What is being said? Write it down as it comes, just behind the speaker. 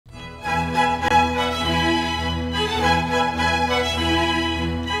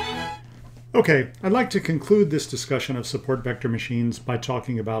Okay, I'd like to conclude this discussion of support vector machines by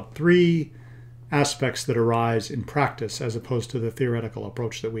talking about three aspects that arise in practice as opposed to the theoretical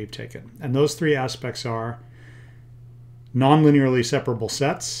approach that we've taken. And those three aspects are non-linearly separable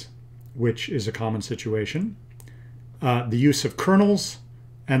sets, which is a common situation, the use of kernels,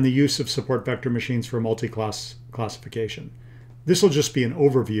 and the use of support vector machines for multiclass classification. This will just be an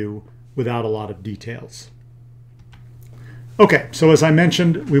overview without a lot of details. Okay, so as I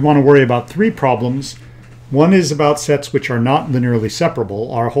mentioned, we want to worry about three problems. One is about sets which are not linearly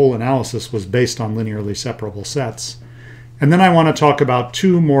separable. Our whole analysis was based on linearly separable sets. And then I want to talk about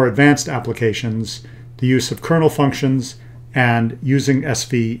two more advanced applications, the use of kernel functions and using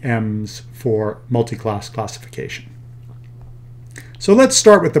SVMs for multiclass classification. So let's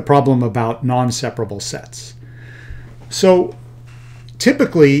start with the problem about non-separable sets. So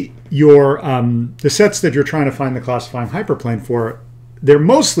typically, the sets that you're trying to find the classifying hyperplane for, they're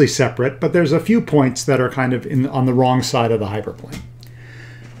mostly separate, but there's a few points that are kind of on the wrong side of the hyperplane.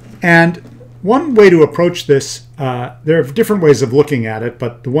 And one way to approach this, there are different ways of looking at it,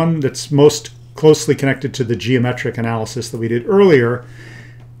 but the one that's most closely connected to the geometric analysis that we did earlier,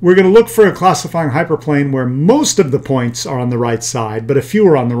 we're going to look for a classifying hyperplane where most of the points are on the right side, but a few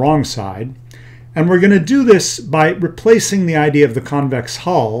are on the wrong side. And we're going to do this by replacing the idea of the convex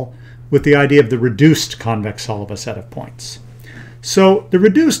hull with the idea of the reduced convex hull of a set of points. So the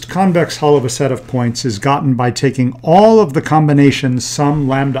reduced convex hull of a set of points is gotten by taking all of the combinations sum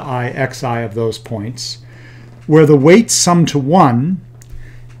lambda I xi of those points, where the weights sum to 1,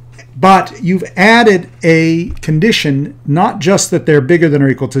 but you've added a condition, not just that they're bigger than or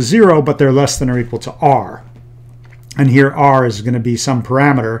equal to 0, but they're less than or equal to r. And here r is going to be some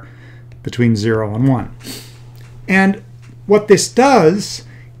parameter between 0 and 1. And what this does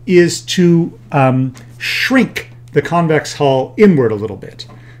is to shrink the convex hull inward a little bit.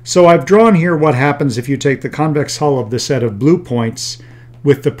 So I've drawn here what happens if you take the convex hull of the set of blue points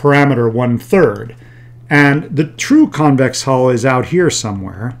with the parameter 1/3. And the true convex hull is out here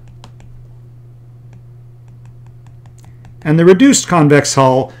somewhere. And the reduced convex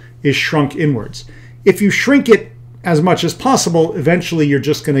hull is shrunk inwards. If you shrink it as much as possible, eventually you're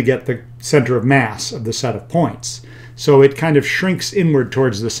just going to get the center of mass of the set of points. So it kind of shrinks inward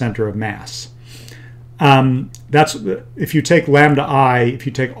towards the center of mass. That's if you take lambda I, if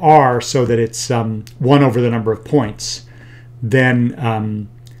you take r so that it's 1 over the number of points, then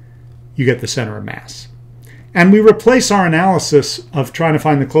you get the center of mass. And we replace our analysis of trying to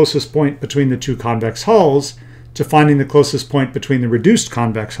find the closest point between the two convex hulls to finding the closest point between the reduced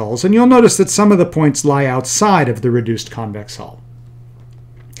convex hulls. And you'll notice that some of the points lie outside of the reduced convex hull.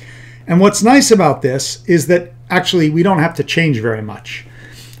 And what's nice about this is that actually we don't have to change very much.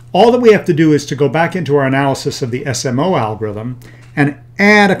 All that we have to do is to go back into our analysis of the SMO algorithm and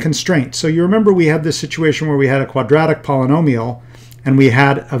add a constraint. So you remember we had this situation where we had a quadratic polynomial and we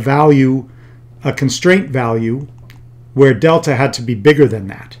had a value, a constraint value, where delta had to be bigger than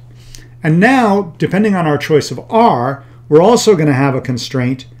that. And now, depending on our choice of r, we're also going to have a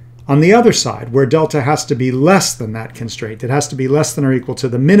constraint on the other side, where delta has to be less than that constraint. It has to be less than or equal to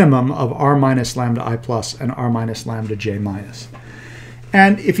the minimum of r minus lambda I plus and r minus lambda j minus.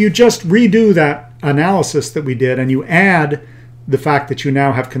 And if you just redo that analysis that we did and you add the fact that you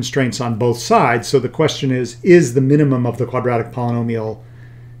now have constraints on both sides, so the question is the minimum of the quadratic polynomial,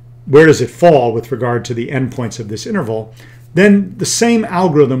 where does it fall with regard to the endpoints of this interval? Then the same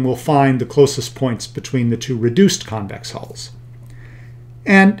algorithm will find the closest points between the two reduced convex hulls.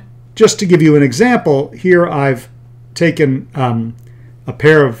 And just to give you an example, here I've taken a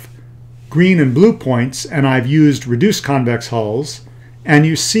pair of green and blue points and I've used reduced convex hulls, and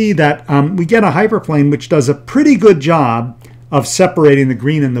you see that we get a hyperplane which does a pretty good job of separating the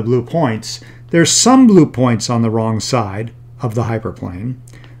green and the blue points. There's some blue points on the wrong side of the hyperplane,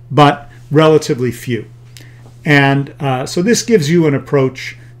 but relatively few. And so this gives you an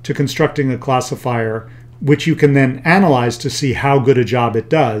approach to constructing a classifier which you can then analyze to see how good a job it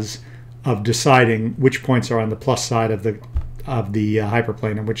does of deciding which points are on the plus side of the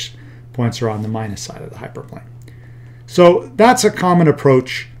hyperplane and which points are on the minus side of the hyperplane. So that's a common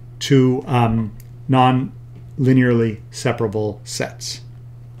approach to non-linearly separable sets.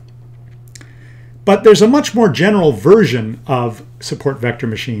 But there's a much more general version of support vector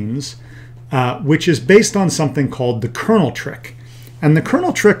machines which is based on something called the kernel trick. And the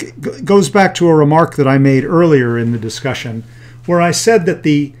kernel trick goes back to a remark that I made earlier in the discussion, where I said that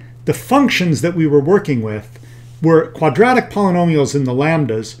the functions that we were working with were quadratic polynomials in the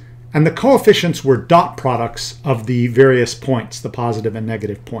lambdas, and the coefficients were dot products of the various points, the positive and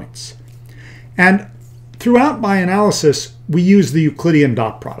negative points. And throughout my analysis, we use the Euclidean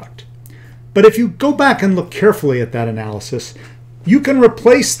dot product. But if you go back and look carefully at that analysis, you can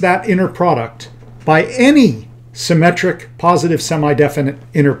replace that inner product by any symmetric positive semi-definite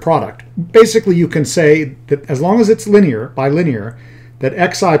inner product. Basically, you can say that as long as it's linear, bilinear,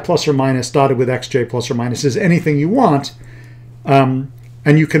 that xi plus or minus dotted with xj plus or minus is anything you want, and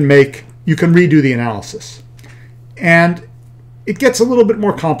you can redo the analysis. And it gets a little bit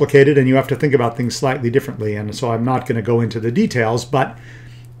more complicated, and you have to think about things slightly differently. And so I'm not going to go into the details, but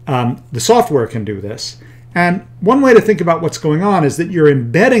the software can do this. And one way to think about what's going on is that you're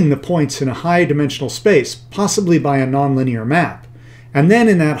embedding the points in a high dimensional space, possibly by a nonlinear map. And then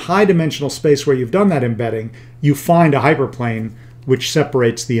in that high dimensional space where you've done that embedding, you find a hyperplane which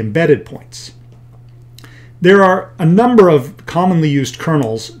separates the embedded points. There are a number of commonly used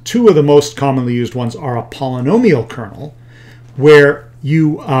kernels. Two of the most commonly used ones are a polynomial kernel, where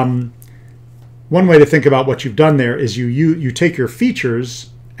you, one way to think about what you've done there is you take your features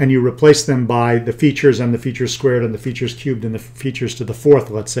and you replace them by the features and the features squared and the features cubed and the features to the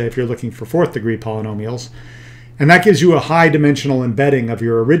fourth, let's say, if you're looking for fourth degree polynomials. And that gives you a high dimensional embedding of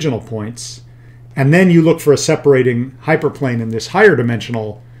your original points. And then you look for a separating hyperplane in this higher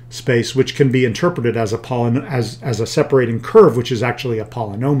dimensional space, which can be interpreted as a separating curve, which is actually a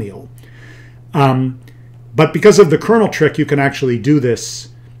polynomial. But because of the kernel trick, you can actually do this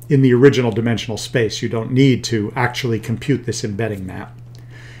in the original dimensional space. You don't need to actually compute this embedding map.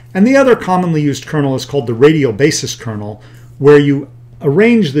 And the other commonly used kernel is called the radial basis kernel, where you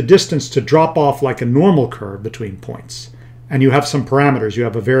arrange the distance to drop off like a normal curve between points. And you have some parameters. You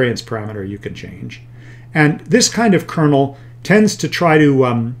have a variance parameter you can change. And this kind of kernel tends to try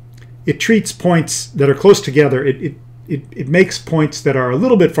to, it treats points that are close together. It makes points that are a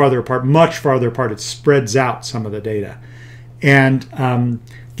little bit farther apart, much farther apart. It spreads out some of the data and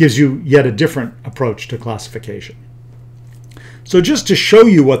gives you yet a different approach to classification. So just to show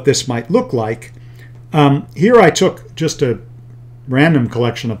you what this might look like, here I took just a random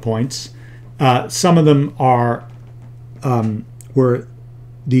collection of points. Some of them are were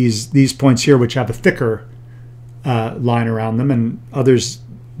these points here, which have a thicker line around them, and others,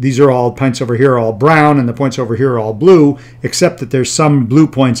 these are all points over here are all brown, and the points over here are all blue, except that there's some blue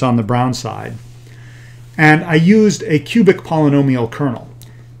points on the brown side. And I used a cubic polynomial kernel.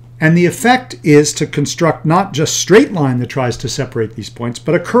 And the effect is to construct not just straight line that tries to separate these points,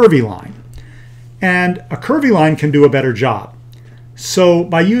 but a curvy line. And a curvy line can do a better job. So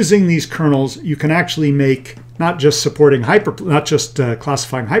by using these kernels, you can actually make not just classifying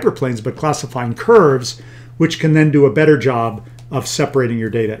hyperplanes, but classifying curves, which can then do a better job of separating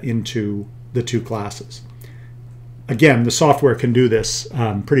your data into the two classes. Again, the software can do this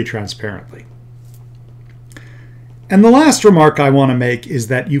pretty transparently. And the last remark I want to make is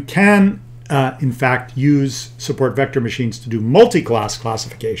that you can, in fact, use support vector machines to do multi-class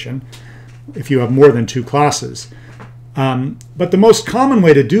classification if you have more than two classes. But the most common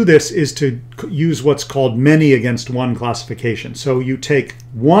way to do this is to use what's called many against one classification. So you take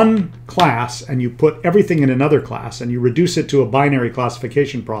one class and you put everything in another class and you reduce it to a binary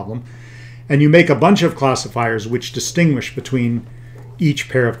classification problem, and you make a bunch of classifiers which distinguish between each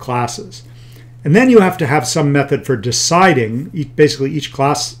pair of classes. And then you have to have some method for deciding. Basically, each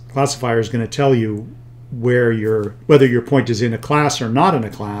classifier is going to tell you whether your point is in a class or not in a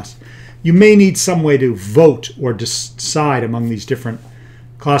class. You may need some way to vote or decide among these different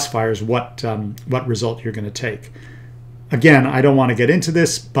classifiers what result you're going to take. Again, I don't want to get into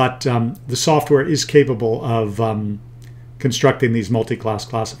this, but the software is capable of constructing these multi-class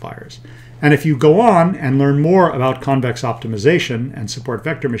classifiers. And if you go on and learn more about convex optimization and support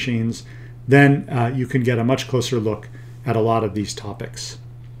vector machines, then you can get a much closer look at a lot of these topics.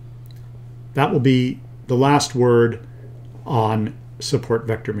 That will be the last word on support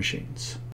vector machines.